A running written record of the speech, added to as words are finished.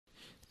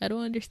I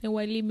don't understand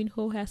why Lee Min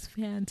Ho has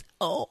fans.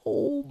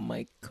 Oh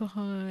my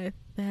god,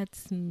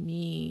 that's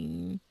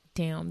mean.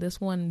 Damn,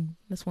 this one's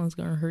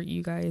gonna hurt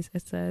you guys.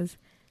 It says,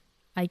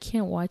 I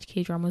can't watch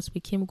K-dramas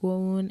with Kim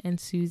Go-eun and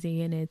Suze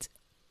in it.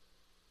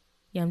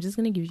 Yeah, I'm just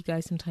gonna give you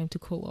guys some time to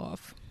cool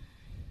off.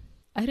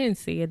 I didn't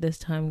say it this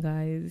time,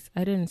 guys.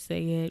 I didn't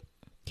say it.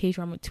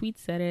 K-drama tweet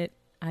said it.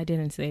 I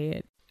didn't say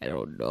it. I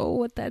don't know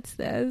what that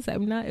says.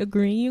 I'm not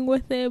agreeing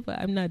with it, but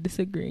I'm not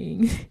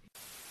disagreeing.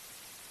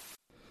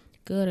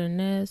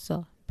 Goodness,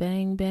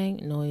 bang bang,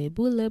 no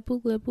bullet,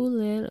 bullet,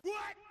 bullet.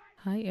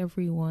 Hi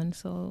everyone.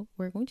 So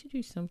we're going to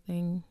do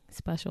something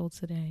special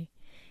today,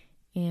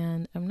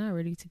 and I'm not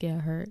ready to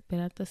get hurt, but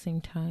at the same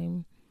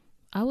time,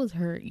 I was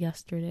hurt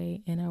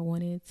yesterday, and I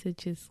wanted to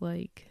just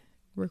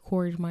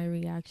record my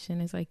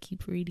reaction as I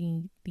keep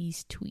reading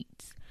these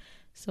tweets.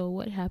 So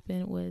what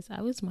happened was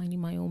I was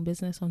minding my own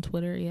business on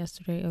Twitter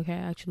yesterday. Okay,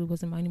 I actually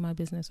wasn't minding my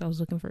business. I was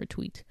looking for a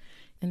tweet.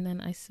 And then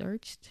I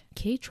searched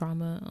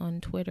K-Trauma on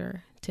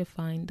Twitter to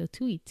find the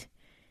tweet.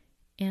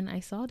 And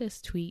I saw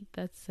this tweet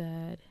that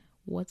said,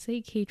 what's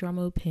a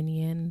K-drama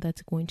opinion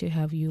that's going to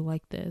have you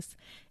like this?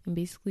 And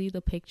basically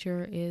the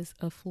picture is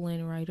of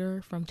Flynn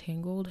Rider from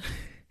Tangled.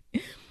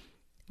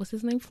 What's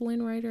his name?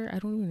 Flynn Rider? I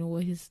don't even know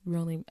what his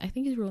real name. I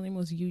think his real name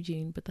was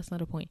Eugene, but that's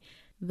not a point.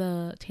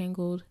 The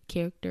Tangled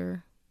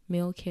character,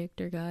 male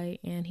character guy,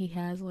 and he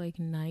has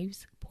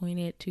knives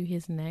pointed to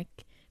his neck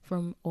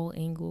from all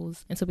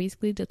angles. And so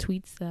basically the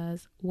tweet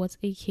says, what's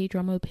a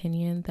K-drama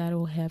opinion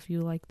that'll have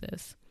you like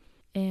this?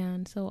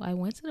 And so I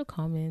went to the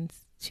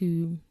comments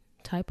to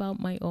type out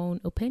my own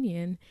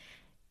opinion,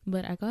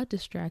 but I got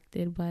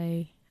distracted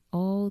by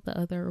all the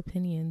other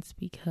opinions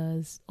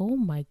because, oh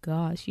my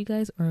gosh, you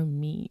guys are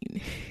mean.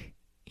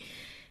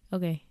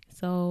 Okay,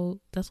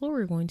 so that's what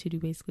we're going to do.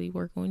 Basically,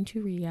 we're going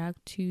to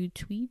react to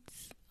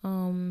tweets.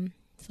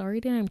 Sorry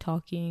that I'm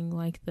talking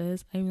like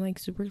this. I'm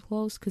super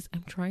close because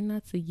I'm trying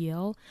not to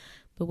yell,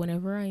 but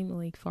whenever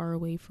I'm far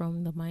away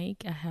from the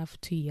mic, I have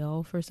to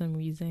yell for some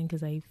reason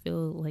because I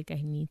feel like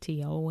I need to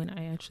yell when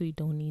I actually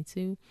don't need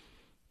to.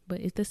 But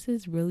if this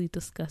is really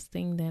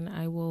disgusting, then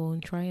I will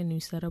try a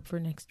new setup for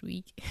next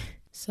week.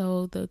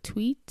 So the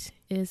tweet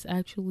is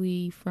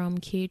actually from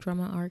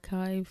K-Drama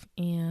Archive,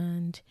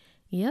 and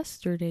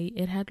yesterday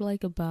it had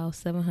about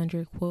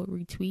 700 quote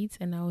retweets,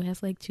 and now it has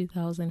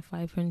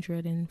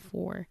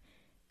 2,504.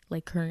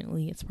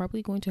 Currently, it's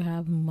probably going to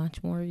have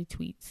much more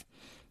retweets.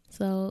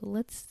 So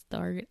let's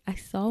start. I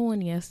saw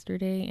one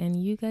yesterday,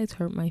 and you guys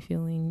hurt my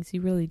feelings.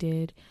 You really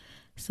did.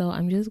 So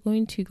I'm just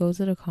going to go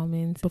to the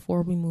comments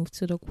before we move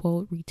to the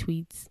quote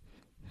retweets.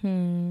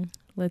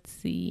 Let's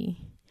see.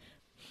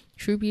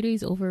 True Beauty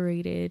is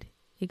overrated.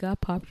 It got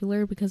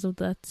popular because of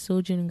that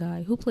Sojun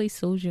guy. Who plays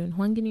Sojun?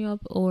 Hwang In-yeop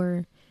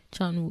or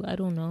Chan-woo? I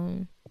don't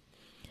know.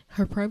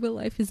 Her private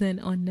life is an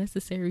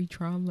unnecessary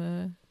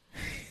drama.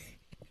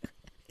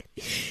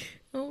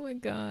 Oh my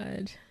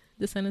god.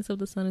 Descendants of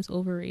the Sun is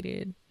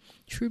overrated.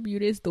 True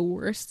Beauty is the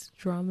worst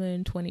drama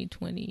in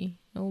 2020.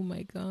 Oh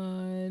my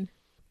god.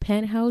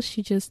 Penthouse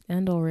should just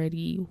end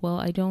already. Well,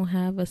 I don't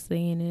have a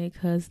say in it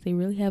because they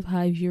really have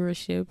high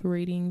viewership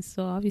ratings,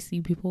 so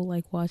obviously people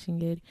like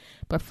watching it.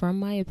 But from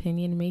my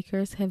opinion,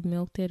 makers have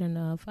milked it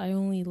enough. I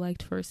only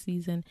liked first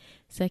season.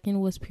 Second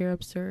was pure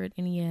absurd,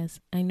 and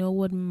yes, I know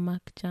what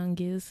makjang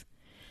is.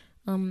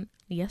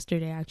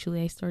 Yesterday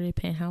actually I started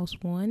Penthouse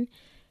 1,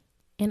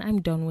 and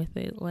I'm done with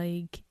it.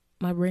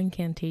 My brain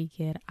can't take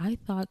it. I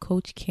thought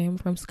Coach Kim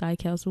from Sky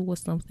Castle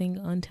was something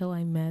until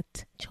I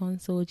met Chon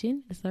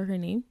Sojin. Is that her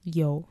name?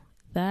 Yo,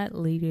 that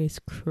lady is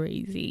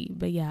crazy.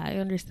 But yeah, I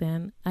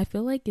understand. I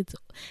feel like it's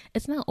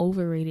not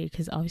overrated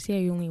because obviously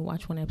I only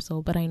watched one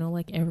episode, but I know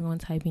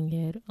everyone's hyping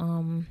it.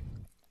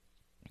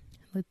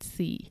 Let's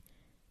see.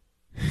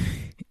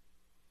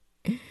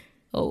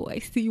 Oh, I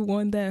see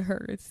one that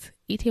hurts.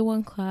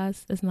 Itaewon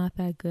Class is not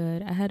that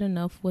good. I had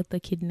enough with the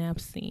kidnap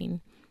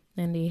scene,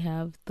 and they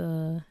have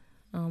the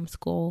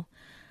school.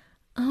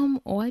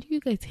 Why do you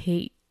guys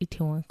hate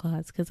Itaewon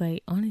Class? Because I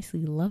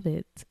honestly love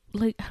it.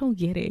 I don't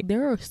get it.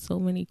 There are so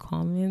many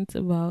comments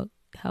about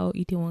how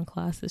Itaewon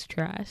Class is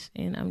trash,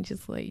 and I'm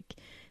just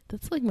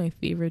that's my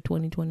favorite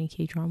 2020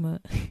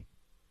 K-drama.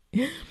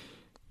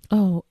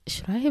 Oh,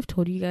 should I have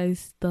told you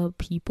guys the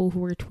people who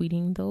were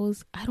tweeting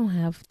those? I don't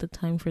have the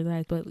time for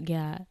that, but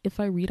yeah, if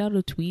I read out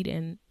a tweet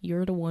and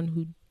you're the one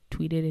who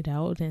tweeted it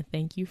out, and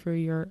thank you for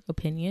your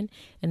opinion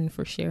and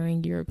for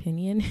sharing your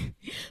opinion.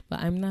 But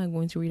I'm not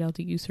going to read out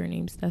the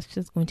usernames. That's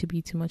just going to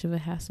be too much of a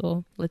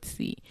hassle. Let's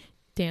see.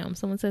 Damn,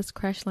 someone says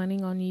Crash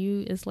Landing on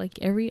You is like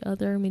every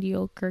other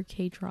mediocre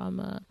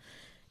K-drama.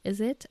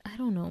 Is it? I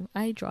don't know.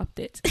 I dropped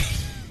it.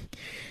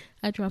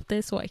 I dropped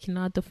it, so I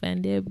cannot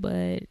defend it,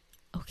 but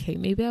okay,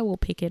 maybe I will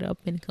pick it up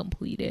and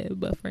complete it,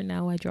 but for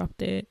now I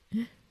dropped it.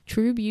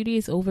 True Beauty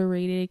is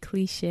overrated,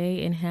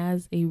 cliche, and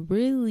has a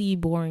really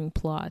boring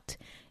plot.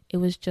 It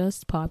was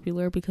just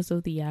popular because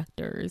of the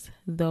actors,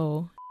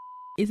 though.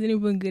 Isn't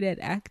even good at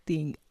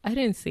acting. I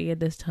didn't say it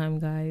this time,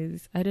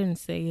 guys. I didn't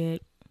say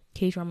it.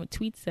 K-drama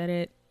tweet said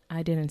it.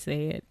 I didn't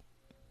say it.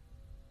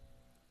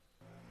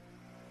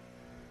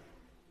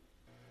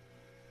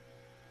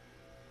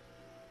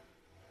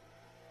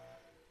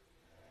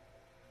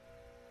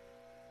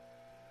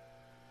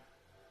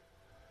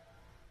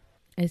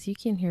 as you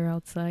can hear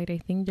outside, I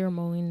think they're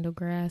mowing the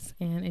grass,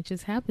 and it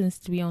just happens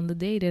to be on the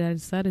day that I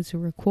decided to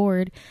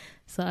record.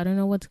 So I don't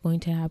know what's going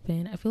to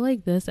happen. I feel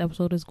like this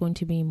episode is going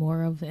to be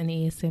more of an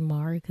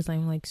ASMR because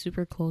I'm like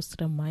super close to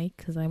the mic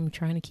because I'm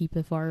trying to keep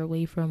it far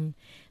away from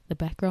the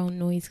background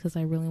noise because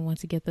I really want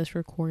to get this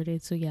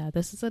recorded. So yeah,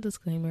 this is a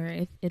disclaimer.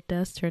 If it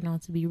does turn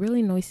out to be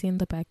really noisy in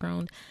the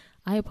background,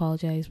 I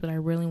apologize, but I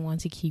really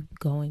want to keep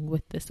going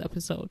with this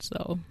episode.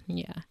 So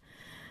yeah.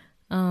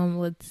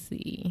 Let's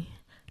see.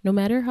 No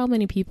matter how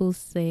many people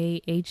say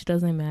age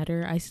doesn't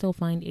matter, I still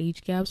find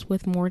age gaps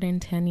with more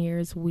than 10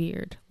 years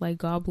weird. Like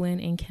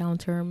Goblin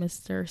Encounter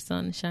Mr.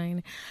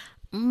 Sunshine.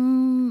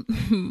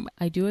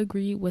 I do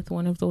agree with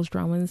one of those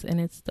dramas,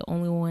 and it's the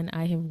only one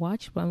I have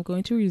watched, but I'm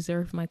going to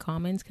reserve my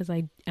comments because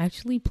I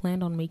actually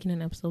planned on making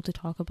an episode to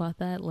talk about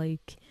that.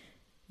 Like,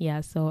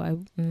 yeah, so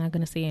I'm not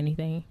going to say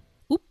anything.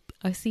 Oop,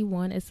 I see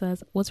one. It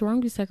says, "What's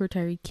wrong with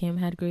Secretary Kim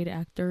had great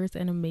actors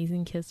and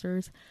amazing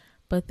kissers,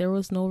 but there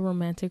was no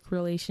romantic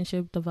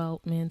relationship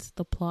developments.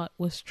 The plot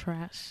was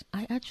trash."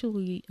 I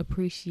actually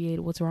appreciate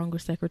What's Wrong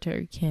with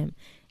Secretary Kim,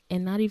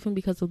 and not even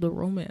because of the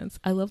romance.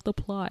 I love the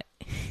plot.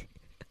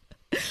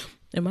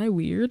 Am I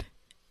weird?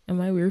 Am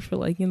I weird for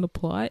liking the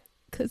plot?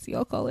 Because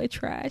y'all call it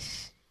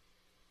trash.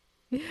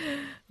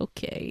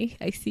 Okay,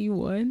 I see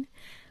one.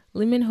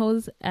 Lee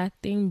Min-ho's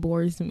acting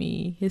bores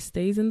me. He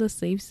stays in the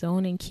safe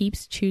zone and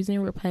keeps choosing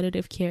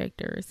repetitive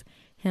characters.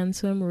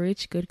 Handsome,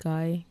 rich, good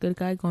guy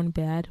gone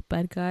bad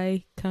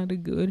guy kinda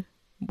good,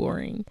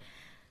 boring.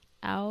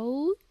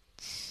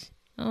 Ouch.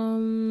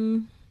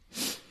 I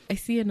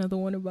see another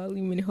one about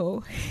Lee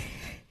Min-ho.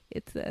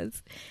 It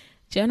says,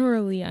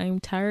 "Generally, I'm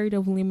tired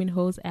of Lee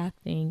Min-ho's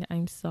acting.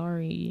 I'm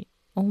sorry."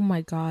 Oh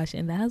my gosh,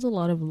 and that has a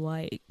lot of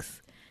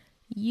likes.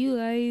 You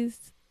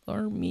guys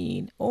are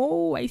mean.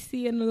 Oh, I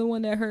see another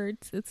one that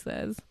hurts. It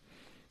says,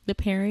 "The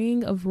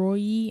pairing of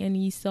Roy and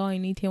Yiseo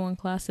in Itaewon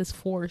Class is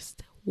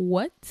forced."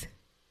 What?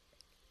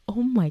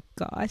 Oh my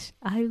gosh,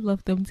 I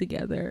love them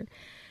together.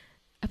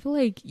 I feel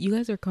like you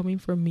guys are coming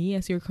for me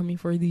as you're coming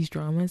for these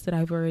dramas that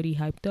I've already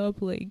hyped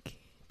up. Like,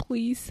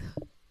 please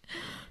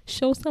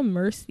show some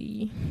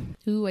mercy.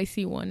 Ooh, I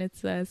see one. It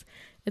says,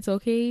 "It's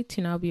okay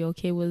to not be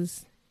okay"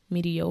 was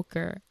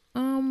mediocre.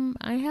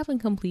 I haven't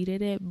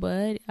completed it,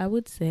 but I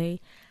would say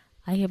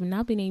I have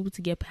not been able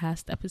to get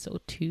past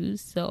episode 2,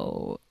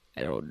 so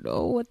I don't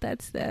know what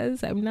that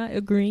says. I'm not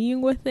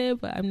agreeing with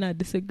it, but I'm not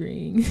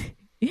disagreeing.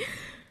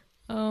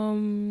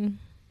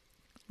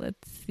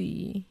 Let's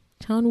see.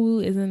 Chan-woo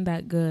isn't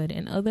that good,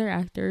 and other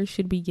actors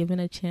should be given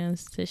a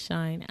chance to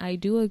shine. I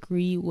do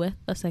agree with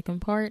the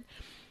second part.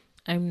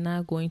 I'm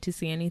not going to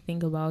say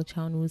anything about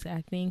Chan-woo's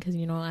acting because,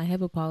 I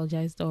have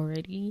apologized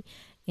already.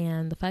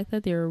 And the fact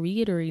that they're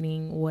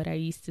reiterating what I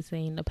used to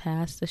say in the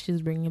past, that's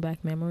just bringing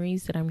back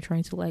memories that I'm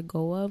trying to let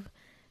go of.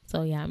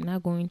 So yeah, I'm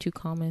not going to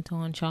comment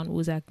on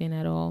Chan-woo's acting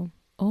at all.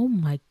 Oh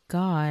my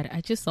god, I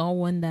just saw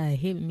one that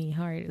hit me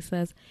hard. It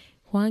says,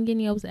 "Hwang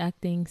In-yeop's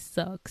acting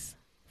sucks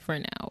for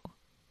now."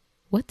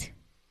 What?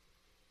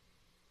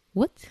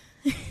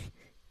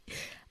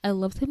 I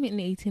loved him in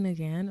 18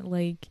 again.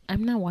 Like,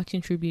 I'm not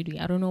watching True Beauty.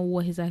 I don't know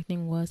what his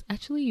acting was.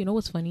 Actually, you know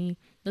what's funny?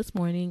 This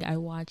morning, I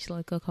watched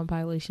like a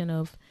compilation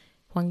of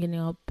Hwang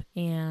In-yeop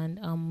and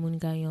Moon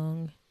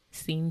Ga-young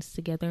scenes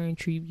together in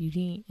True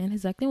Beauty, and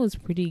his acting was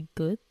pretty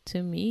good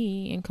to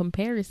me in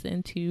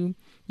comparison to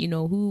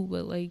who.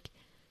 But like,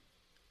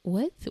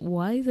 what?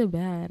 Why is it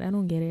bad? I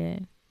don't get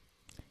it.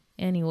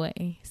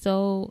 Anyway,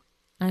 so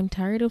I'm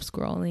tired of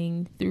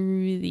scrolling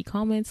through the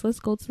comments. Let's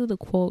go to the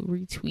quote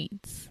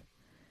retweets.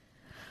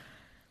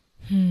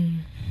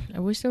 I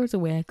wish there was a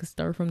way I could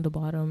start from the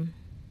bottom.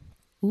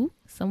 Ooh,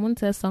 someone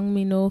says Song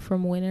Min-ho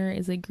from Winner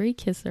is a great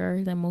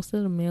kisser than most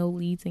of the male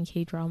leads in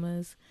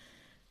K-dramas.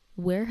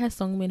 Where has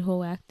Song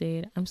Min-ho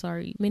acted? I'm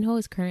sorry, Min-ho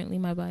is currently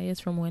my bias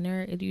from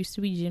Winner. It used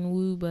to be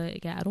Jin-woo,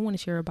 but yeah, I don't want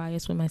to share a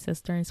bias with my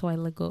sister, and so I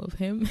let go of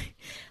him.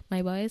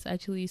 My bias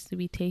actually used to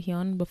be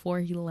Taehyun before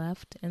he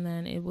left, and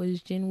then it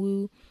was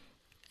Jin-woo.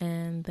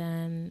 And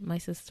then my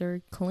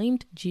sister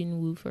claimed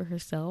Jin-woo for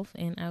herself,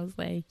 and I was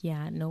like,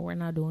 yeah, no, we're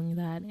not doing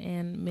that.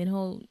 And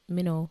Minho,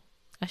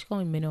 I should call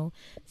him Minho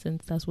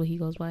since that's what he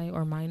goes by,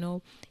 or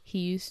Mino. He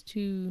used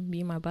to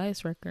be my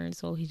bias record,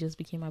 so he just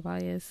became my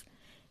bias.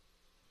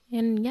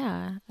 And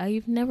yeah,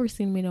 I've never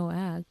seen Minho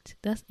act.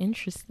 That's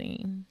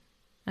interesting.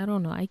 I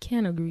don't know. I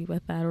can't agree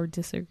with that or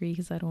disagree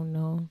because I don't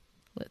know.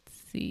 Let's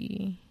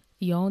see.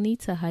 Y'all need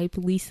to hype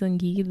Lee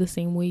Seung-gi the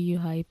same way you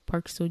hype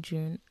Park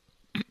Seo-joon.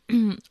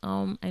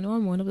 I know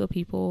I'm one of the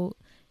people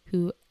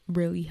who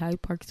really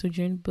hype Park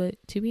Seo-joon, but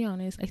to be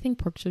honest, I think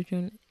Park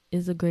Seo-joon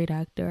is a great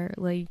actor.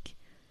 Like,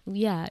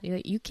 yeah,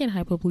 you can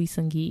hype up Lee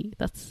Seung-gi.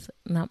 That's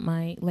not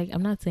my, like,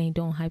 I'm not saying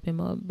don't hype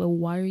him up, but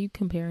why are you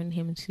comparing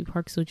him to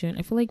Park Seo-joon?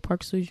 I feel like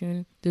Park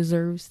Seo-joon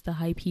deserves the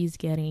hype he's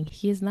getting.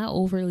 He is not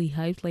overly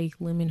hyped like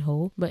Lee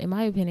Min-ho, but in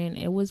my opinion,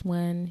 it was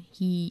when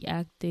he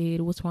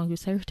acted What's Wrong with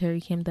Secretary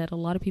Kim that a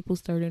lot of people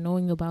started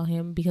knowing about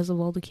him because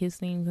of all the kiss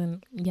things.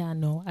 And yeah,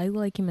 no, I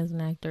like him as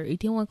an actor.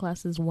 81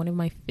 Class is one of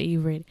my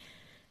favorite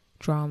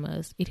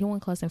dramas. 81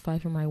 Class and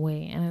Five in My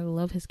Way, and I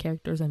love his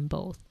characters in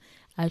both.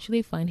 I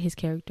actually find his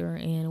character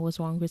in What's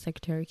Wrong with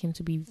Secretary Kim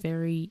to be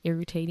very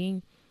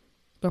irritating.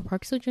 But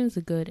Park Seo-joon is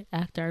a good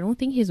actor. I don't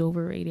think he's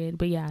overrated.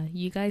 But yeah,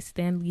 you guys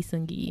stand Lee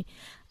Seung-gi.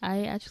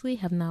 I actually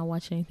have not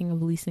watched anything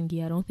of Lee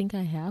Seung-gi. I don't think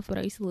I have, but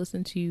I used to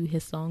listen to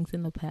his songs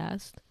in the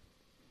past.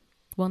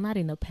 Well, not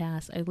in the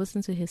past. I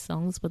listened to his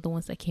songs, but the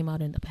ones that came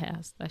out in the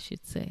past, I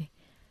should say.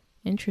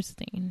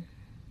 Interesting.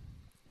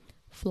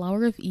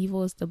 Flower of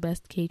Evil is the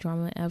best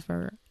K-drama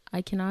ever.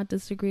 I cannot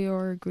disagree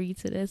or agree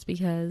to this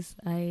because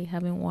I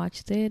haven't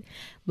watched it,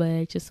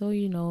 but just so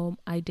you know,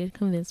 I did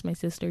convince my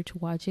sister to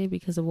watch it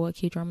because of what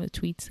K-drama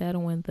tweet said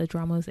when the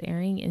drama was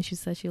airing, and she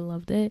said she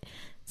loved it,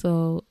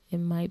 so it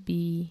might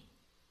be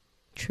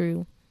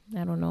true.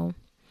 I don't know.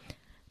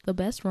 The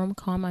best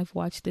rom-com I've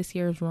watched this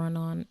year is Run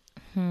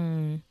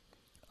On.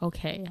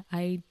 Okay,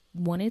 I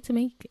wanted to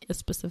make a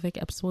specific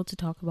episode to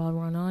talk about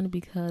Run On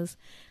because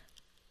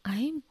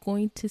I'm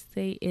going to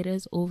say it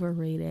is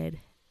overrated.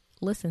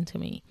 Listen to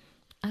me.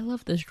 I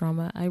love this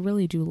drama. I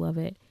really do love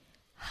it.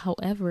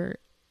 However,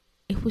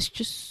 it was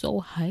just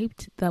so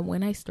hyped that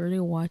when I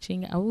started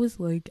watching, I was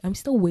like, I'm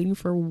still waiting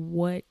for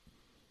what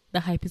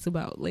the hype is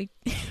about. Like,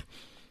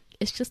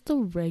 it's just a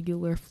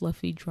regular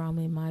fluffy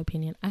drama in my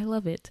opinion. I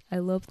love it. I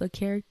love the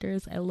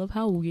characters. I love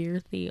how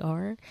weird they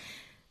are.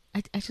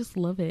 I just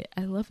love it.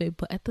 I love it.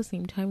 But at the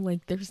same time,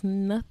 like, there's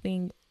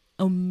nothing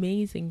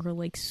amazing or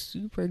like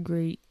super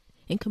great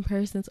in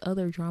comparison to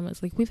other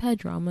dramas. Like, we've had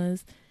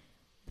dramas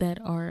that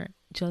are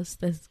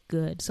just as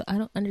good. So I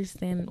don't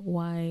understand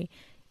why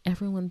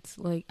everyone's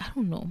like, I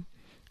don't know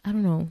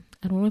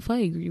if I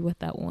agree with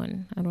that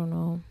one. I don't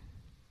know.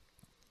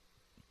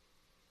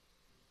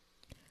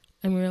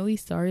 I'm really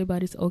sorry,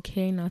 but It's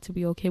Okay Not to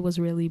Be Okay was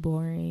really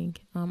boring.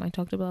 I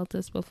talked about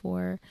this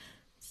before.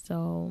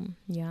 So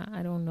yeah,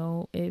 I don't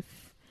know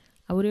if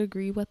I would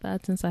agree with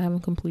that since I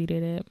haven't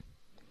completed it.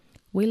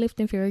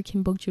 Weightlifting Fairy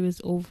Kim Bok-joo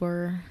is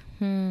over.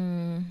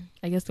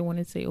 I guess I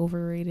wanted to say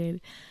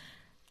overrated.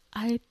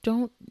 I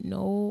don't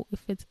know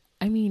if it's,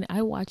 I mean,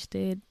 I watched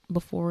it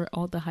before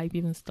all the hype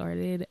even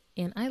started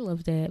and I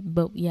loved it.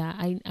 But yeah,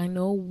 I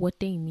know what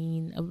they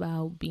mean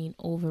about being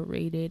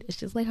overrated. It's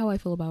just like how I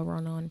feel about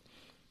Run On.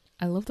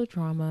 I love the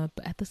drama,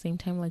 but at the same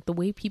time, like the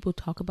way people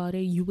talk about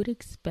it, you would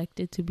expect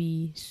it to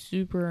be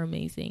super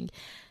amazing.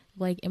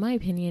 Like, in my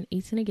opinion,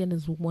 18 Again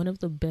is one of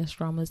the best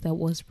dramas that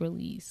was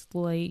released.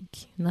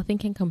 Like, nothing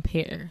can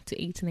compare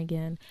to 18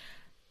 Again.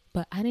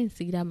 But I didn't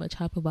see that much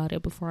hype about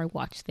it before I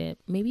watched it.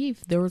 Maybe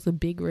if there was a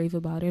big rave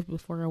about it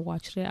before I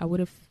watched it, I would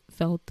have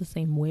felt the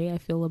same way I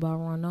feel about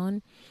Run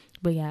On.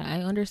 But yeah,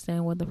 I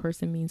understand what the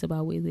person means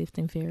about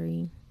Weightlifting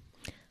Fairy.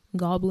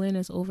 Goblin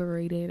is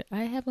overrated.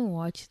 I haven't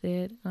watched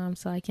it,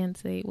 so I can't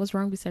say. What's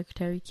Wrong with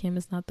Secretary Kim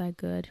is not that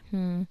good.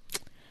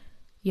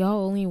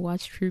 Y'all only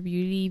watch True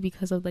Beauty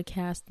because of the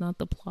cast, not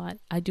the plot.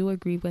 I do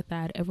agree with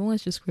that.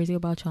 Everyone's just crazy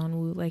about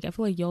Chanwoo. Like, I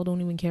feel like y'all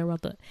don't even care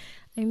about the...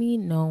 I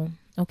mean, no.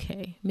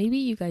 Okay, maybe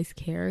you guys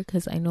care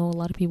because I know a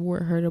lot of people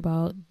were hurt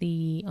about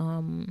the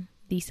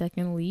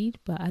second lead,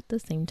 but at the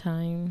same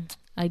time,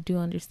 I do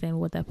understand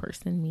what that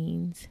person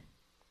means.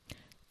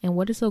 And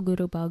what is so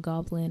good about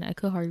Goblin? I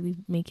could hardly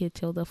make it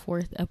till the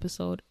 4th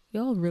episode.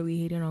 Y'all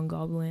really hated on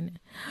Goblin.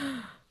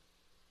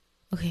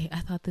 Okay, I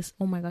thought this,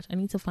 oh my gosh, I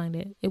need to find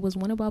it. It was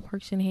one about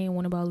Park Shin-hye and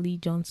one about Lee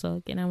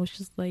Jung-suk, and I was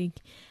just like,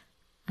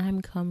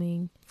 I'm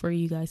coming for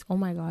you guys. Oh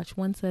my gosh,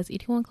 one says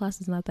Itaewon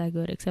Class is not that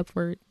good except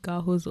for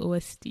Gaho's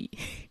OST.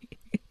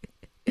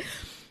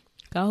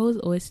 Gaho's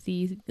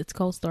OST, it's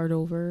called Start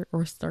Over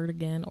or Start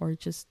Again or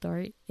just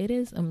Start. It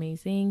is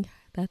amazing.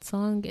 That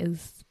song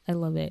is, I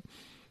love it.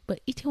 But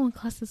Itaewon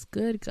Class is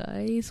good,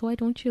 guys. Why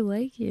don't you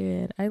like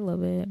it? I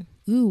love it.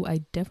 Ooh,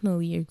 I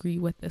definitely agree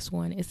with this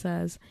one. It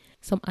says,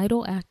 some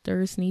idol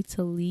actors need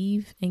to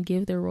leave and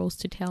give their roles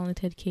to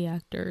talented K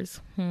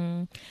actors.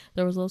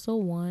 There was also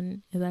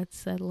one that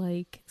said,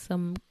 like,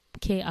 some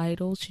K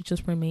idols should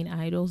just remain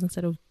idols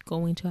instead of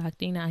going to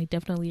acting. I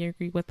definitely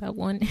agree with that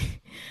one.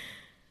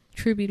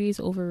 True Beauty is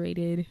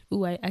overrated.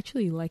 Ooh, I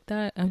actually like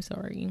that. I'm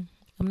sorry.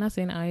 I'm not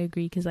saying I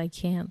agree because I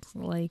can't,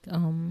 like,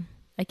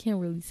 I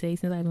can't really say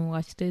since I haven't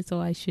watched it, so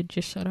I should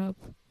just shut up.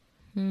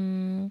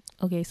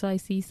 Okay, so I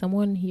see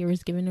someone here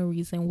is giving a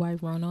reason why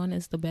Run On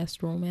is the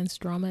best romance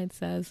drama. It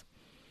says,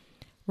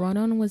 Run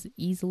On was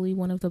easily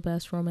one of the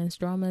best romance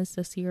dramas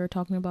this year,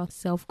 talking about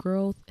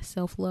self-growth,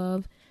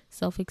 self-love,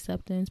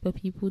 self-acceptance, but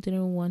people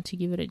didn't want to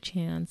give it a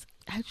chance.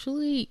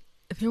 Actually,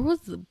 there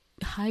was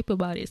hype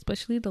about it,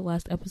 especially the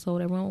last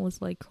episode. Everyone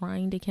was like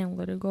crying, they can't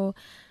let it go.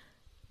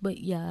 But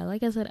yeah,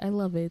 like I said, I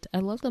love it. I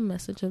love the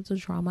message of the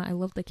drama. I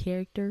love the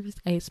characters.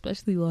 I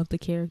especially love the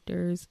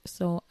characters.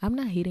 So I'm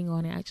not hating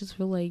on it. I just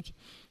feel like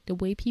the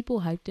way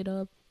people hyped it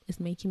up is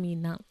making me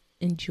not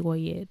enjoy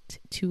it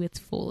to its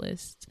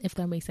fullest, if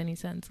that makes any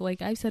sense.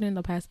 Like I've said in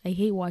the past, I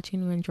hate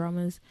watching when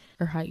dramas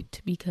are hyped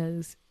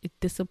because it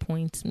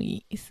disappoints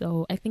me.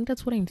 So I think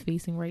that's what I'm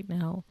facing right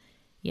now.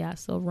 Yeah,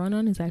 so Run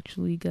On is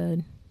actually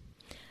good.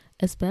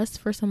 It's best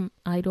for some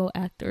idol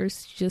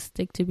actors just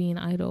stick to being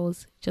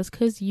idols. Just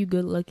because you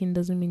good looking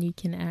doesn't mean you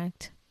can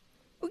act.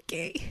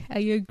 Okay, I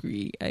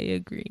agree.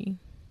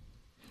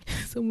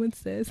 Someone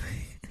says,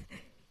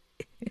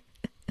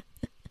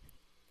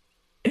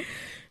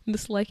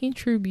 disliking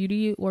True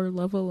Beauty or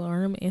Love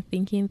Alarm and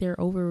thinking they're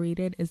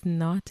overrated is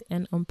not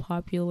an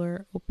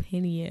unpopular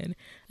opinion.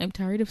 I'm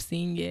tired of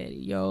seeing it.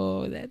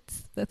 Yo,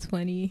 that's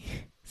funny.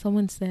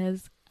 Someone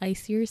says, I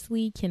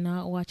seriously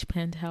cannot watch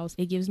Penthouse.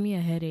 It gives me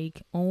a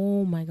headache.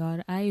 Oh my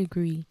god, I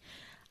agree.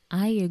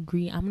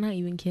 I'm not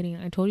even kidding.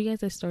 I told you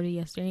guys I started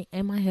yesterday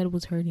and my head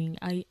was hurting.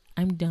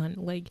 I'm done.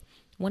 Like,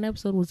 one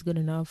episode was good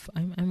enough.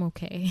 I'm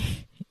okay.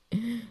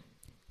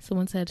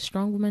 Someone said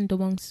strong woman Do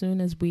Bong Soon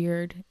is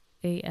weird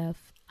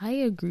AF. I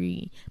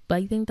agree, but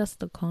I think that's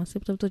the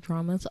concept of the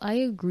drama. So I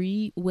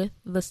agree with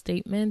the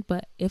statement,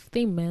 but if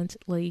they meant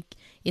like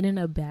it in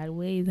a bad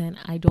way, then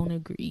I don't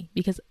agree,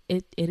 because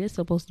it is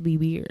supposed to be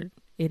weird.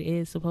 It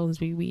is supposed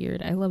to be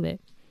weird. I love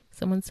it.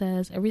 Someone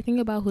says,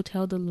 everything about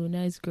Hotel de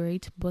Luna is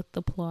great, but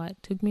the plot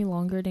took me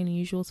longer than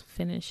usual to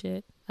finish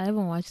it. I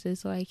haven't watched it,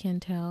 so I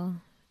can't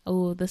tell.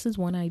 Oh, this is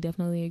one I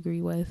definitely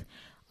agree with.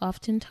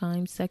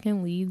 Oftentimes,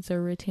 second leads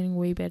are written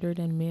way better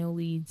than male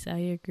leads. I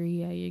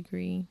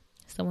agree.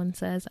 Someone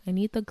says, I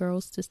need the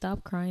girls to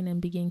stop crying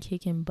and begin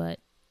kicking butt.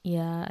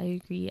 Yeah, I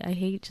agree. I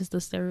hate just the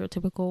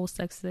stereotypical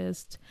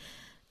sexist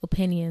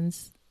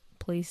opinions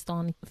placed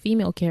on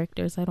female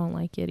characters. I don't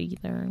like it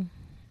either.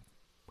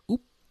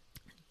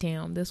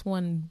 Damn, this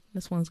one's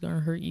gonna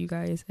hurt you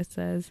guys. It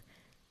says,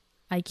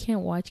 I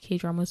can't watch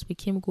K-dramas with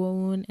Kim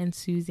Go-eun and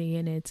Suzy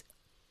in it.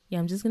 Yeah,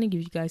 I'm just gonna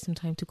give you guys some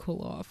time to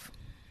cool off.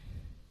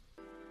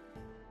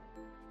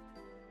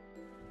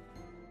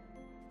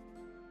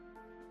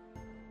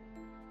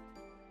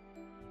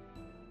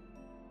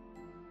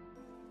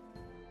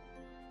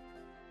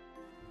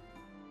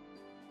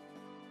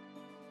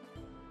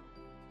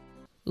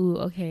 Ooh,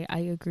 okay, I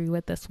agree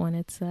with this one.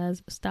 It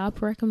says,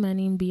 stop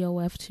recommending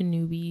BOF to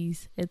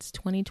newbies. It's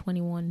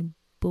 2021.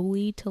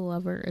 Bully to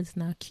lover is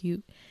not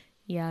cute.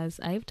 Yes,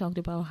 I've talked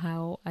about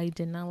how I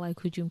did not like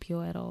Hu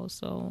Junpyo at all,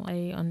 so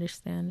I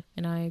understand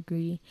and I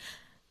agree.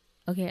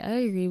 Okay, I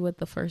agree with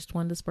the first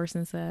one. This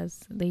person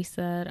says, they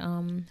said,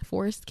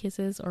 forced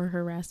kisses or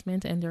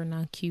harassment and they're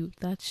not cute.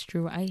 That's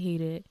true. I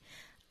hate it.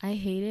 I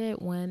hate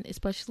it when,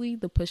 especially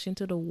the push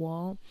into the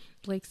wall,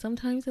 like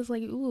sometimes it's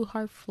like, ooh,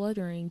 heart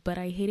fluttering, but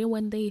I hate it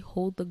when they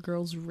hold the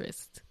girl's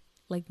wrist.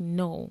 Like,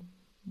 no,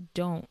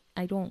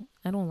 I don't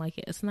like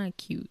it. It's not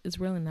cute. It's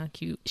really not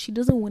cute. She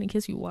doesn't want to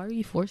kiss you. Why are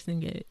you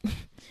forcing it?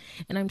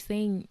 And I'm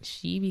saying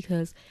she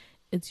because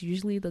it's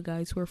usually the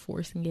guys who are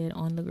forcing it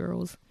on the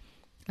girls.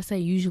 I say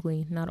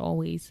usually, not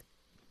always.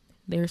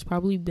 There's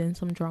probably been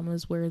some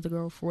dramas where the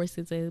girl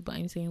forces it, but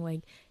I'm saying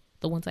like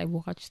the ones I've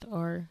watched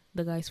are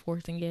the guys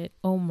forcing it.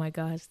 Oh my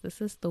gosh,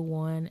 this is the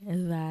one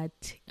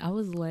that I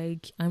was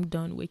like, I'm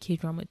done with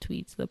K-drama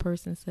tweets. The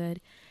person said,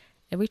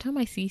 every time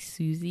I see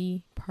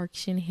Suzy, Park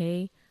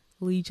Shin-hye,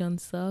 Lee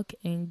Jun-suk,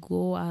 and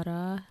Go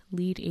Ara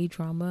lead a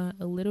drama,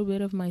 a little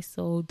bit of my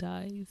soul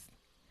dies.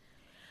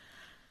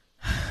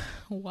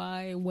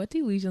 Why? What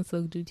did Lee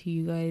Jun-suk do to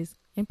you guys?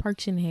 And Park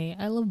Shin-hye,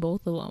 I love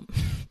both of them.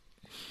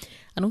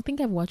 I don't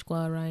think I've watched Go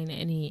Ara in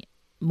any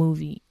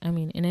movie. I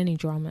mean, in any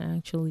drama,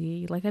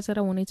 actually. Like I said,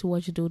 I wanted to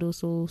watch Dodo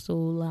So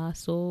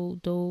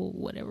Do,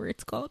 whatever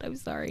it's called. I'm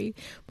sorry.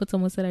 But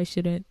someone said I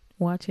shouldn't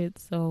watch it.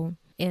 So,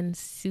 and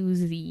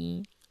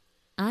Suzy,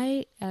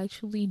 I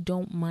actually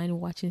don't mind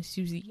watching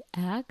Suzy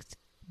act,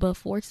 but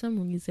for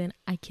some reason,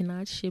 I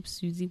cannot ship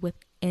Suzy with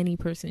any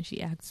person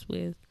she acts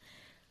with.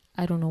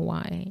 I don't know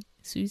why.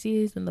 Suzy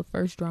is in the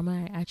first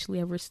drama I actually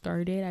ever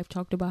started. I've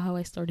talked about how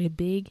I started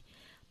big,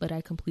 but I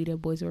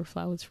completed Boys Over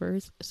Flowers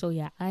first. So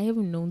yeah, I have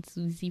known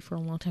Suzy for a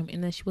long time,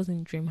 and then she was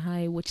in Dream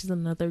High, which is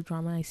another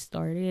drama I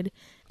started.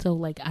 So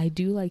like, I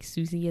do like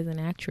Suzy as an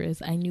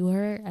actress. I knew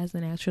her as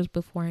an actress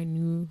before I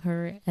knew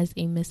her as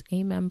a Miss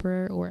A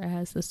member or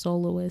as a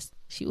soloist.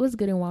 She was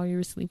good in While You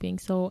Were Sleeping,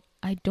 so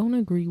I don't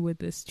agree with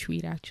this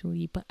tweet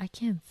actually, but I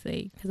can't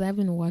say because I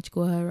haven't watched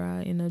Go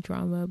Hara in a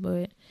drama,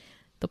 but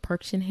the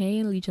Park Shin-hye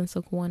and Lee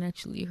Jun-suk one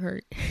actually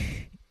hurt.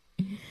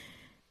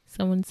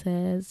 Someone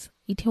says,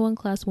 Itaewon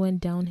Class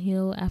went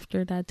downhill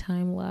after that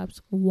time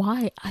lapse.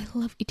 Why? I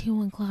love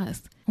Itaewon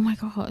Class. Oh my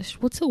gosh.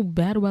 What's so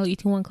bad about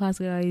Itaewon Class,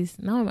 guys?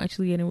 Now I'm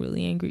actually getting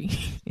really angry.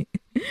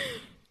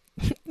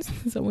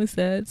 Someone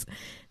says,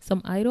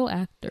 some idol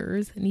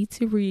actors need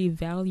to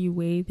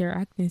reevaluate their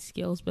acting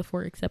skills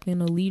before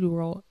accepting a lead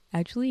role.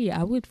 Actually,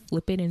 I would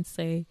flip it and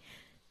say,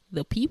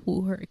 the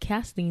people who are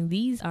casting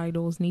these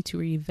idols need to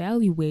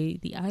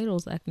reevaluate the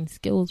idols' acting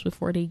skills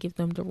before they give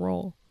them the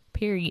role.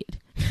 Period.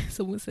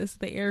 Someone says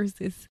the airs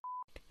is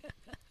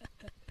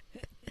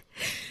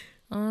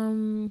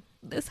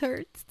this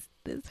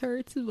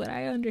hurts, but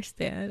I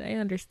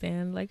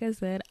understand. Like I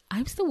said,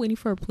 I'm still waiting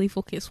for a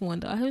Playful Kiss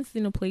one though. I haven't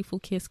seen a Playful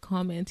Kiss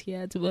comment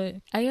yet, but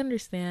I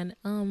understand.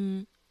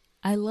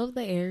 I love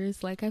the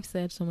airs, like I've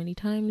said so many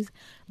times,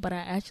 but I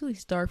actually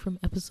start from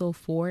episode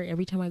 4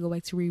 every time I go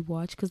back to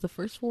rewatch, because the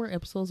first 4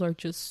 episodes are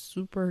just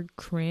super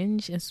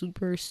cringe and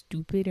super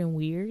stupid and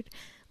weird.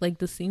 Like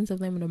the scenes of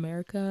them in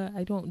America,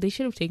 they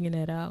should have taken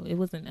that out. It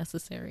wasn't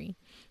necessary.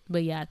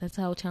 But yeah, that's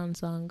how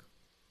Chansung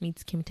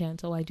meets Kim Tan,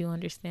 so I do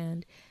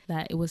understand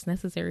that it was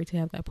necessary to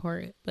have that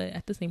part, but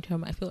at the same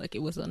time I feel like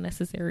it was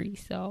unnecessary,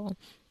 so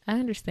I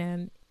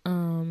understand.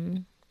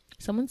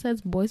 Someone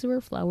says Boys Over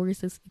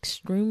Flowers is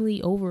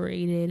extremely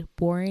overrated,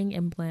 boring,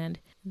 and bland.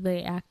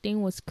 The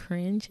acting was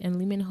cringe, and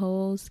Lee Min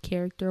Ho's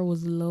character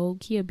was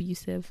low-key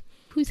abusive.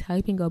 Who's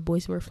hyping up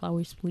Boys Over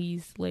Flowers,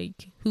 please?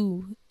 Like,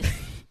 who?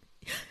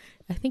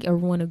 I think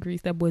everyone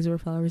agrees that Boys Over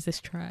Flowers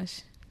is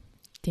trash.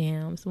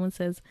 Damn. Someone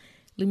says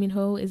Lee Min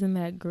Ho isn't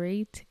that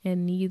great,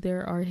 and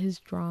neither are his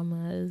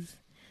dramas.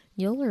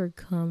 Y'all are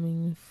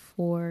coming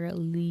for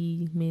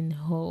Lee Min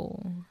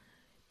Ho.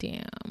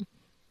 Damn.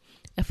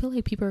 I feel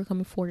like people are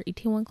coming for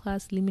 81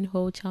 Class, Lee Min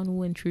Ho, Chan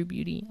Woo, and True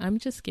Beauty. I'm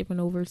just skipping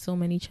over so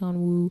many Chan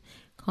Woo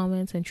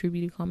comments and True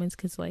Beauty comments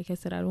because, like I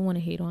said, I don't want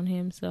to hate on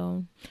him.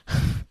 So,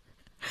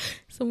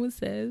 someone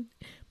said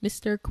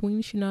Mr.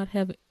 Queen should not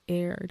have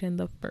aired in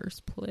the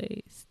first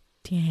place.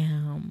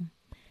 Damn.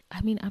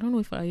 I mean, I don't know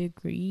if I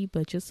agree,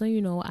 but just so you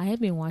know, I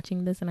have been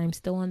watching this and I'm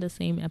still on the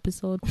same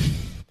episode.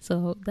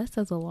 So that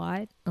says a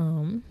lot.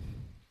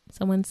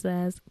 Someone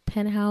says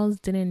Penthouse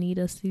didn't need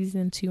a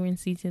season 2 and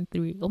season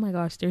 3. Oh my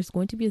gosh, there's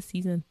going to be a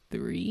season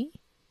 3?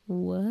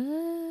 What?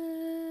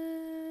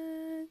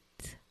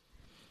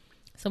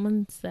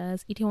 Someone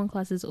says 81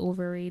 Class is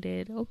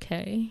overrated.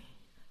 Okay.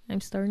 I'm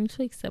starting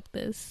to accept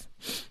this.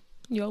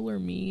 Y'all are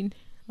mean.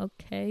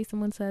 Okay.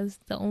 Someone says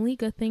the only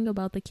good thing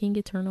about the King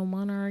Eternal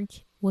Monarch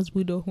was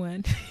Woo Do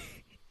Hwan.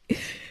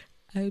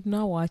 I've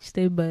not watched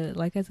it, but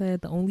like I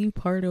said, the only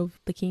part of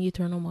the King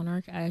Eternal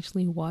Monarch I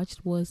actually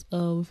watched was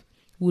of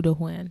Woo Do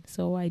Hwan,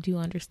 so I do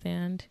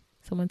understand.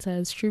 Someone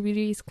says True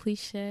Beauty is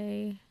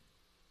cliche.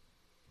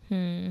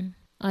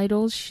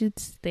 Idols should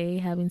stay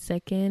having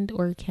second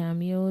or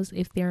cameos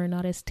if they are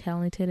not as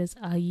talented as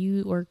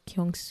IU or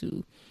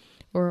Kyungsoo,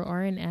 or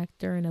are an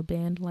actor in a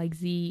band like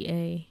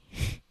ZEA.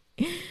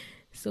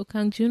 So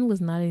Kang Jun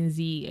was not in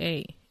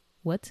ZEA.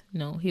 What?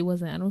 No, he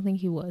wasn't. I don't think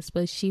he was.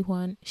 But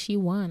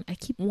Shihwan. I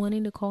keep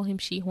wanting to call him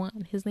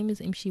Shihwan. His name is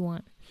Im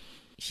Shihwan.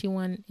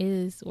 Shihwan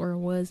is or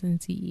was in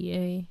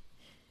ZEA.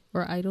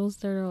 Or idols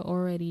that are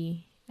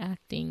already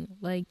acting,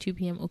 like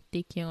 2PM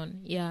Uktaekyeon.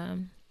 Yeah,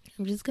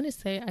 I'm just gonna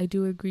say I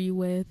do agree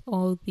with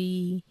all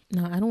the...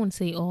 No, I don't want to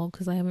say all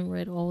because I haven't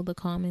read all the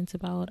comments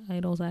about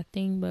idols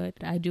acting, but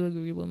I do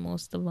agree with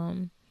most of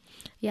them.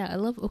 Yeah, I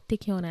love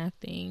Uktaekyeon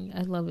acting.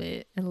 I love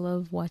it. I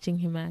love watching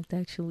him act,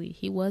 actually.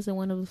 He was in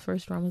one of the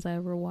first dramas I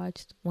ever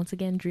watched. Once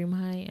again, Dream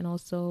High, and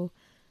also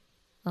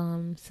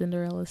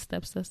Cinderella's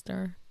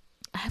Stepsister.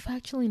 I have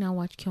actually not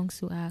watched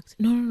Kyungsoo act.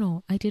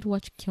 No. I did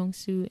watch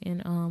Kyungsoo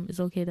in It's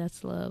Okay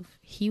That's Love.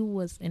 He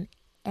was an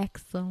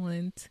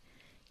excellent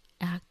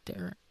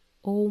actor.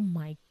 Oh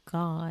my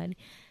god.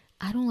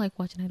 I don't like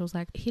watching idols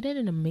act. He did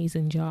an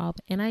amazing job.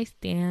 And I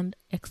stand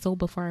EXO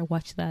before I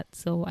watch that.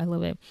 So I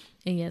love it.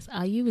 And yes,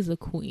 IU is a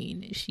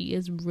queen. She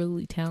is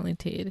really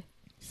talented.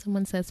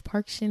 Someone says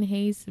Park Shin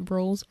Hye's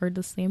roles are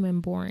the same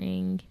and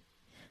boring.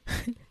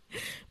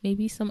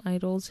 Maybe some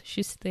idols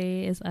should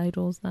stay as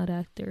idols, not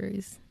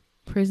actors.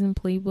 Prison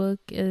Playbook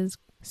is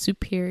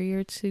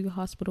superior to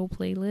Hospital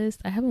Playlist.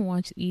 I haven't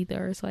watched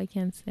either, so I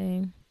can't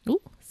say. Ooh,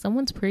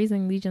 someone's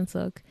praising Lee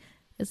Jun-suk.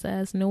 It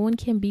says no one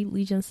can beat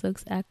Lee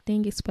Jun-suk's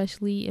acting,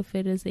 especially if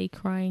it is a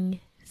crying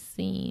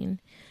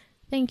scene.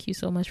 Thank you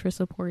so much for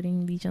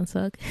supporting Lee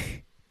Jun-suk.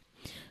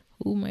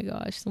 Oh my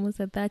gosh, someone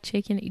said that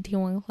chick in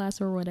 81 Class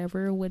or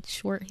whatever with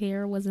short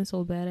hair wasn't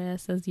so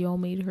badass as y'all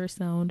made her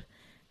sound.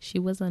 She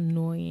was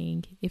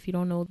annoying. If you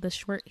don't know, the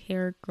short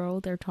hair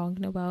girl they're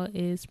talking about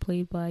is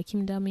played by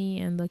Kim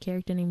Dami and the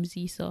character named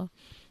Jisoo.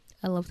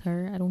 I loved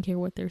her. I don't care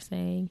what they're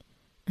saying.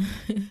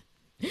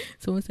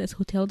 Someone says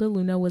Hotel de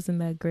Luna wasn't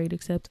that great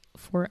except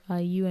for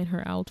IU and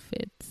her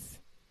outfits.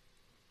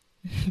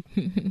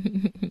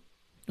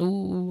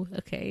 Ooh,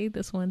 okay.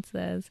 This one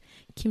says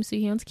Kim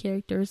Soo-hyun's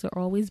characters are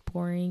always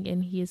boring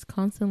and he is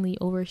constantly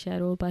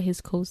overshadowed by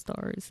his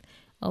co-stars.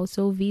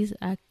 Also, V's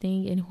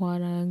acting in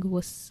Hwarang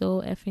was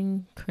so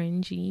effing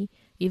cringy,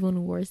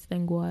 even worse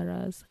than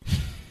Guara's.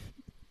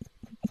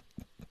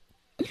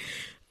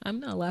 I'm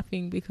not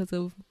laughing because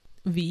of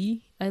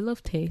V. I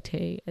love Tay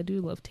Tay. I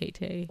do love Tay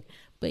Tay.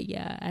 But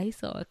yeah, I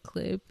saw a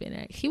clip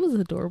and he was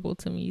adorable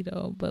to me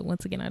though. But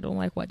once again, I don't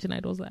like watching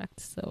idols act.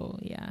 So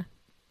yeah.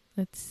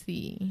 Let's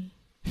see.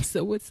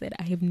 So it said,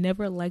 I have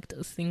never liked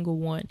a single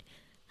one.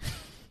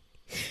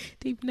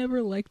 They've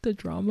never liked a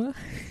drama.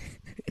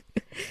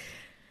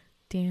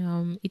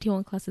 Damn,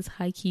 81 Class is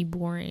high-key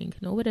boring.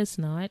 No, it is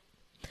not.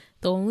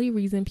 The only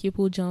reason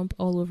people jump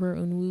all over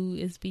Eunwoo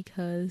is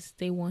because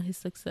they want his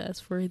success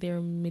for their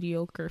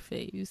mediocre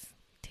phase.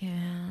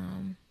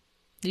 Damn.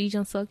 Lee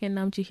Jun-suk and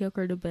Nam Ji-hyuk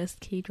are the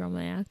best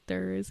K-drama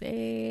actors.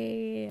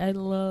 Hey, I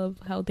love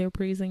how they're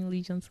praising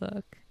Lee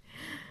Jun-suk.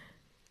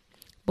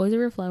 Boys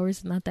Over Flowers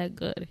is not that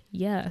good.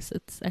 Yes,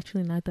 it's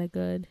actually not that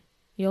good.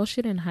 Y'all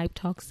shouldn't hype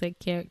toxic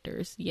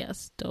characters.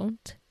 Yes,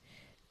 don't.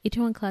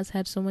 81 Class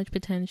had so much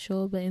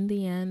potential, but in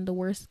the end, the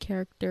worst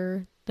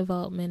character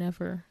development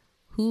ever.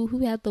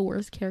 Who had the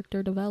worst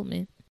character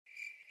development?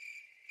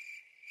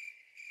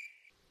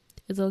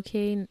 It's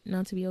okay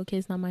not to be okay.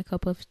 It's not my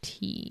cup of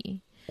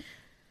tea.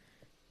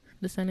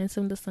 The sentence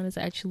from the sun is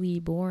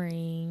actually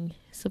boring.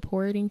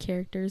 Supporting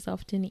characters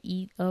often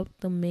eat up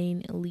the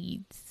main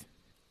leads.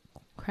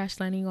 Crash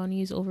Landing on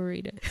You is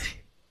overrated.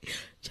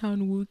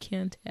 Chan Woo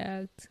can't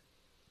act.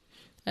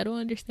 I don't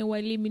understand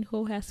why Lee Min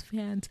Ho has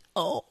fans.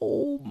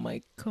 Oh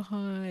my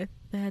god,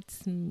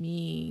 that's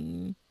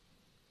mean.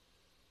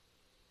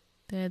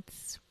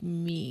 That's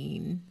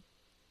mean.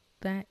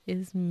 That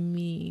is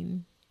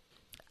mean.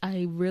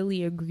 I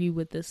really agree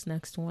with this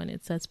next one.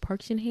 It says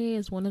Park Shin-hye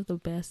is one of the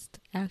best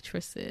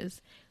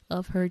actresses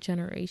of her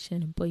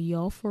generation, but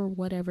y'all, for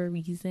whatever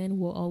reason,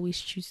 will always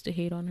choose to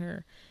hate on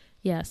her.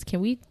 Yes,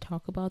 can we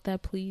talk about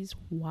that, please?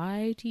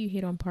 Why do you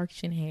hate on Park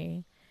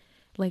Shin-hye?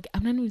 Like,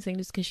 I'm not even saying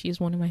this because she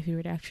is one of my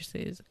favorite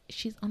actresses.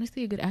 She's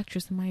honestly a good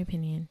actress in my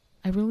opinion.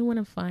 I really want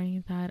to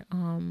find that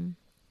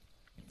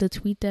the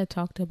tweet that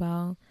talked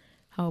about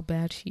how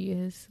bad she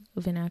is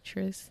of an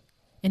actress.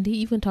 And they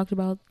even talked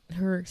about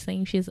her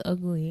saying she's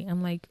ugly.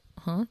 I'm like,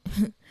 huh?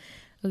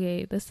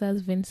 Okay, this says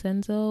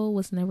Vincenzo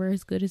was never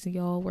as good as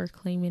y'all were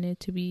claiming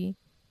it to be.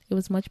 It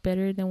was much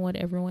better than what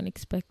everyone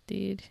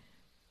expected.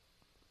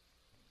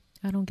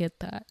 I don't get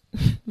that.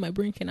 My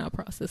brain cannot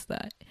process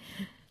that.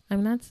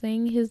 I'm not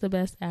saying he's the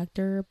best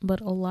actor,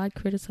 but a lot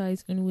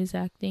criticize Eunwoo's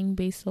acting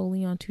based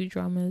solely on two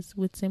dramas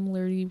with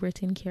similarly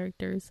written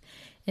characters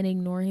and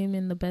ignore him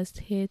in The Best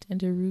Hit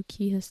and The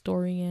Rookie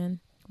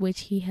Historian,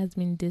 which he has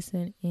been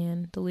decent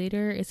in. The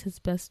latter is his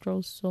best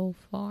role so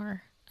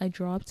far. I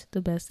dropped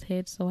The Best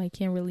Hit, so I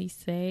can't really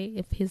say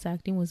if his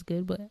acting was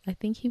good, but I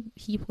think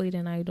he played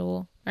an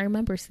idol. I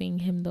remember seeing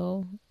him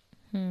though.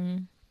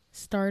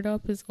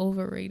 Startup is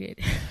overrated.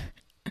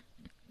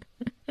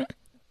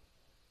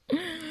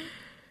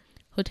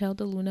 Hotel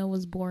de Luna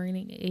was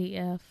boring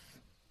AF.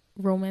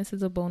 Romance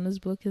is a Bonus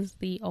Book is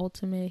the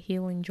ultimate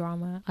healing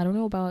drama. I don't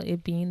know about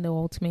it being the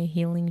ultimate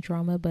healing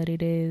drama, but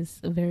it is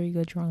a very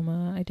good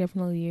drama. I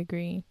definitely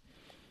agree.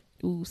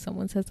 Ooh,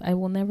 someone says, I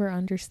will never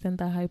understand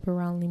the hype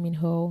around Lee Min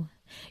Ho.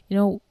 You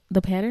know,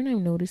 the pattern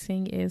I'm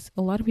noticing is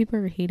a lot of people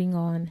are hating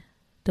on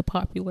the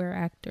popular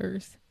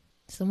actors.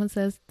 Someone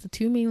says, the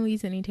two main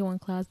leads in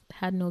Itaewon Class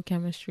had no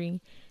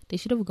chemistry. They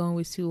should have gone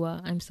with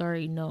Suwa. I'm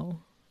sorry,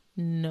 no.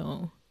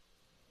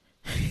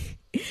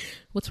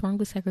 What's wrong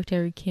with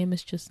Secretary Kim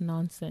is just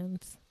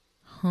nonsense.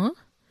 Huh?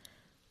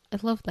 I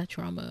love that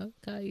drama,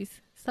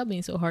 guys. Stop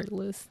being so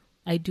heartless.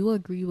 I do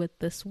agree with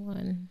this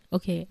one.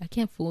 Okay, I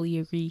can't fully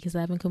agree because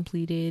I haven't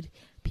completed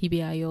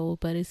PBIO,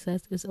 but it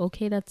says it's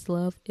okay that's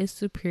love is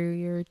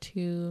superior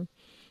to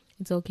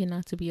it's okay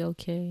not to be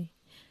okay.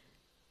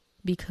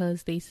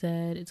 Because they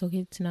said it's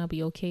okay to not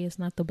be okay. It's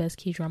not the best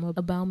K-drama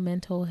about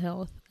mental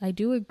health. I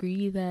do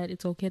agree that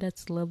It's Okay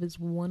That's Love is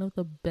one of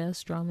the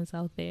best dramas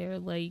out there.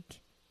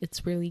 Like,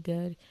 it's really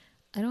good.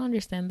 I don't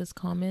understand this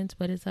comment,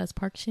 but it says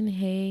Park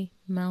Shin-hye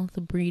mouth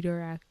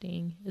breeder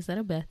acting. Is that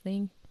a bad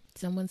thing?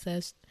 Someone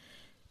says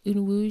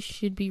Eunwoo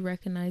should be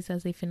recognized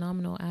as a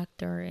phenomenal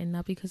actor and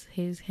not because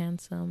he's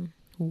handsome.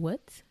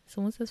 What?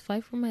 Someone says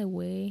Fight for My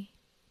Way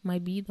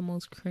might be the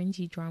most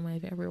cringy drama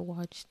I've ever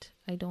watched.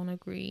 I don't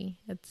agree.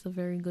 It's a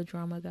very good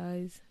drama,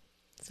 guys.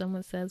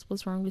 Someone says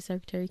what's wrong with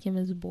Secretary Kim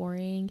is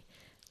boring,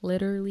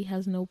 literally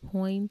has no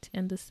point,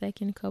 and the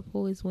second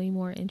couple is way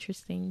more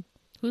interesting.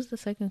 Who's the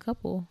second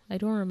couple? I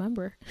don't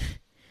remember.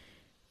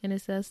 And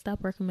it says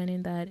stop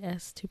recommending that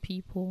S to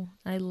people.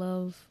 I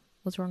love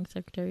What's Wrong with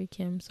Secretary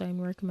Kim, so I'm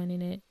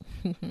recommending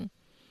it.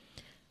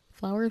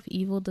 Flower of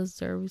Evil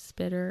deserves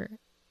better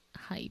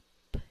hype.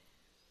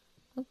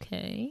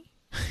 Okay.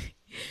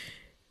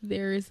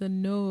 There is a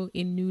no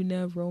in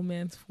Nuna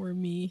romance for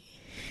me.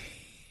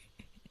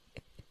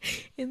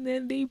 And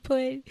then they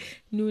put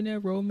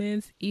Nuna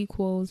romance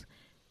equals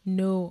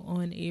no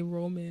on a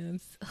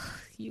romance. Ugh,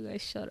 you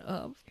guys shut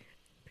up.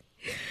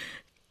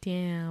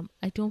 Damn,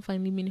 I don't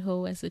find Lee Min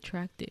Ho as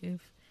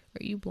attractive.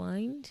 Are you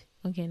blind?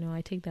 Okay, no,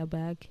 I take that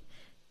back.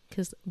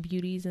 Because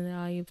beauty is in the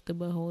eye of the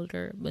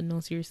beholder. But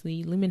no,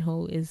 seriously, Lee Min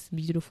Ho is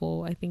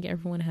beautiful. I think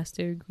everyone has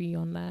to agree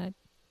on that.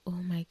 Oh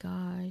my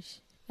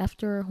gosh.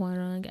 After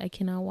Hwarang, I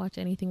cannot watch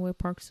anything with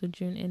Park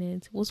Seo-joon in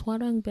it. Was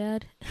Hwarang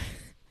bad?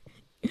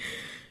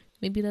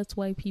 Maybe that's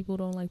why people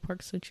don't like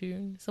Park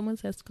Seo-joon. Someone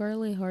says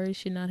Scarlett Hart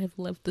should not have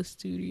left the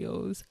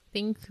studios. I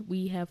think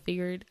we have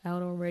figured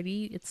out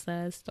already. It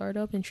says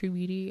Startup and True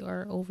Beauty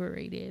are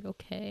overrated.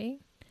 Okay,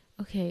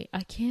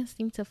 I can't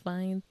seem to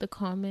find the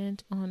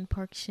comment on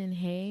Park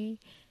Shin-hye.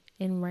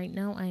 And right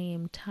now I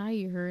am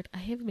tired. I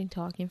have been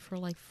talking for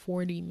like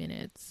 40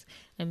 minutes.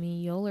 I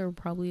mean, y'all are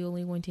probably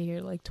only going to hear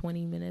like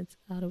 20 minutes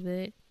out of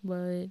it.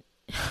 But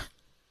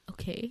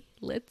okay,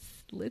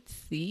 let's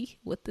see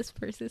what this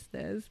person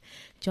says.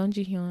 Jung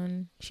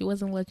Ji-hyun, she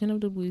was in Legend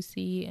of the Blue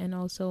Sea and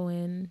also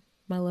in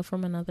My Love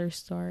from Another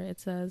Star. It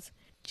says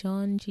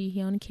Jung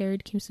Ji-hyun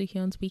carried Kim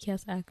Soo-hyun's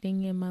weak-ass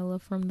acting in My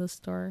Love from the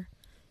Star.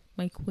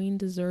 My queen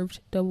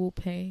deserved double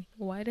pay.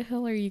 Why the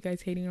hell are you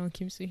guys hating on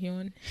Kim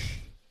Soo-hyun?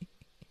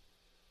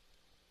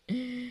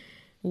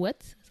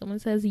 What? Someone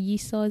says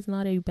Yiseo is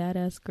not a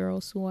badass girl,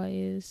 Suwa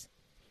is.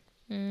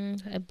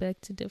 I beg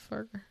to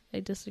differ.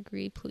 I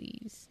disagree,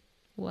 please.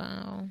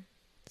 Wow.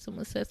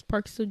 Someone says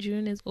Park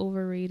Seo-joon is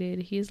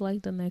overrated. He is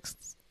like the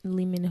next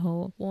Lee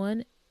Min-ho.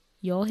 1,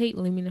 y'all hate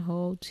Lee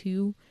Min-ho.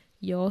 2,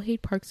 y'all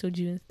hate Park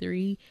Seo-joon.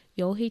 3,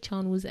 y'all hate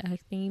Chan-woo's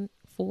acting.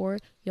 4,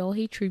 y'all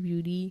hate True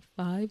Beauty.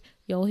 5,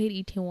 y'all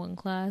hate Itaewon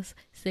Class.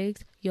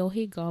 6, y'all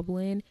hate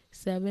Goblin.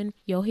 7,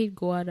 y'all hate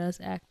Goada's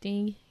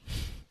acting.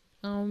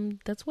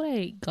 That's what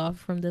I got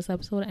from this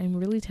episode. I'm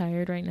really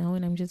tired right now,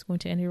 and I'm just going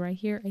to end it right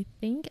here. I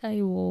think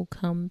I will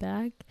come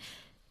back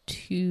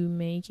to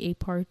make a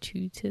part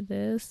 2 to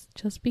this,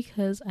 just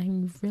because I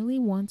really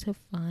want to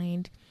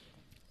find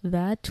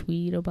that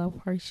tweet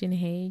about Park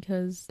Shin-hye,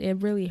 because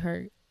it really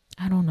hurt.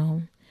 I don't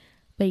know.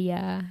 But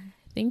yeah,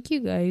 thank you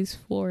guys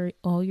for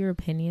all your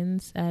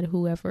opinions at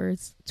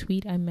whoever's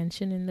tweet I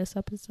mentioned in this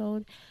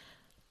episode.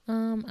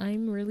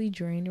 I'm really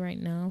drained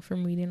right now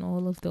from reading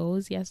all of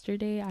those.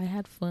 Yesterday, I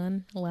had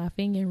fun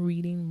laughing and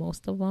reading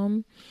most of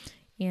them.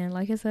 And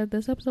like I said,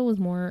 this episode was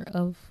more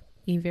of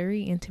a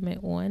very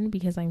intimate one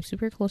because I'm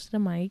super close to the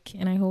mic,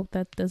 and I hope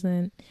that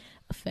doesn't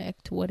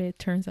affect what it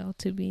turns out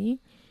to be.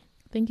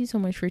 Thank you so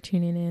much for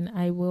tuning in.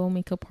 I will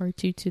make a part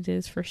 2 to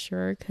this for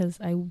sure, because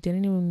I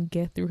didn't even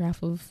get through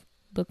half of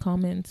the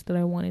comments that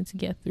I wanted to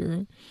get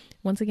through.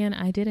 Once again,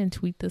 I didn't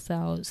tweet this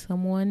out.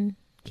 Someone,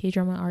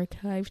 K-Drama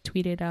Archive,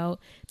 tweeted out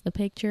the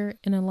picture,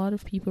 and a lot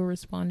of people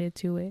responded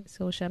to it.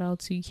 So shout out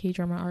to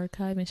K-Drama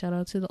Archive, and shout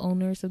out to the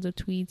owners of the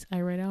tweets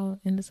I read out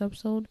in this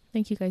episode.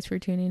 Thank you guys for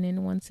tuning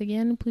in once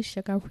again. Please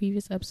check out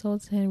previous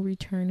episodes and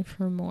return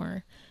for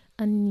more.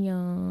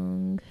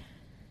 Annyeong.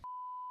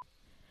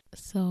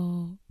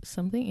 So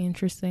something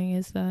interesting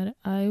is that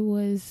I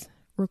was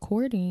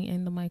recording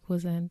and the mic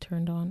wasn't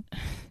turned on.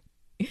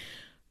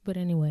 But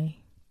anyway,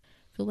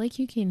 I feel like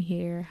you can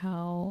hear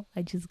how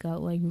I just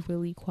got like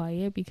really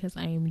quiet because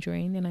I am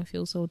drained and I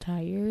feel so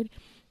tired.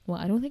 Well,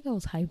 I don't think I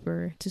was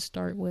hyper to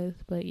start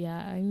with, but yeah,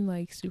 I'm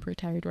like super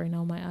tired right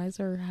now. My eyes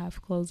are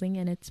half closing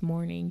and it's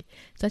morning.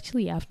 It's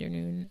actually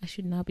afternoon. I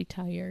should not be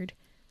tired.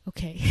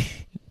 Okay.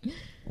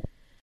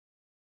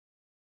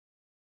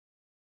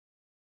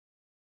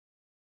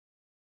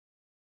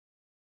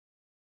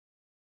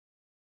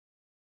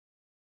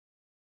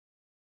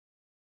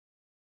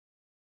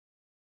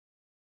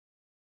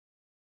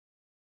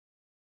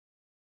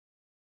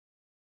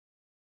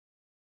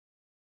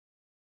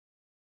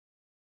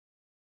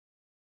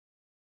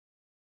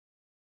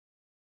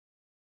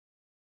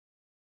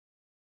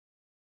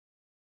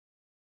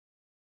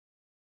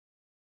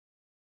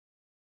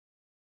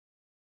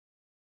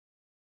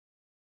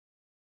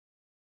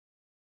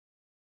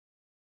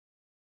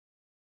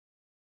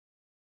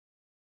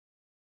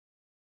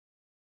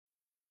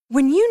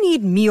 When you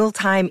need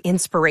mealtime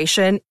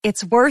inspiration,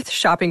 it's worth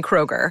shopping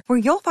Kroger, where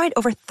you'll find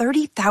over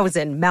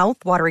 30,000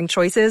 mouth-watering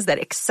choices that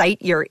excite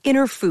your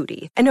inner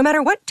foodie. And no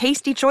matter what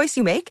tasty choice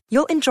you make,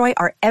 you'll enjoy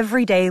our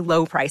everyday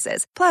low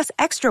prices, plus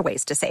extra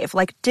ways to save,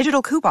 like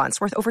digital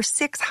coupons worth over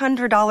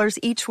 $600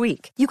 each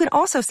week. You can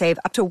also save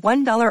up to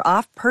 $1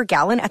 off per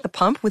gallon at the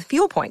pump with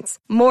fuel points.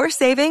 More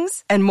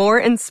savings and more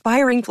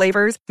inspiring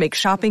flavors make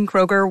shopping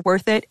Kroger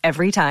worth it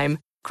every time.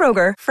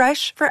 Kroger,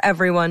 fresh for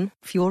everyone.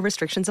 Fuel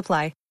restrictions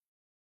apply.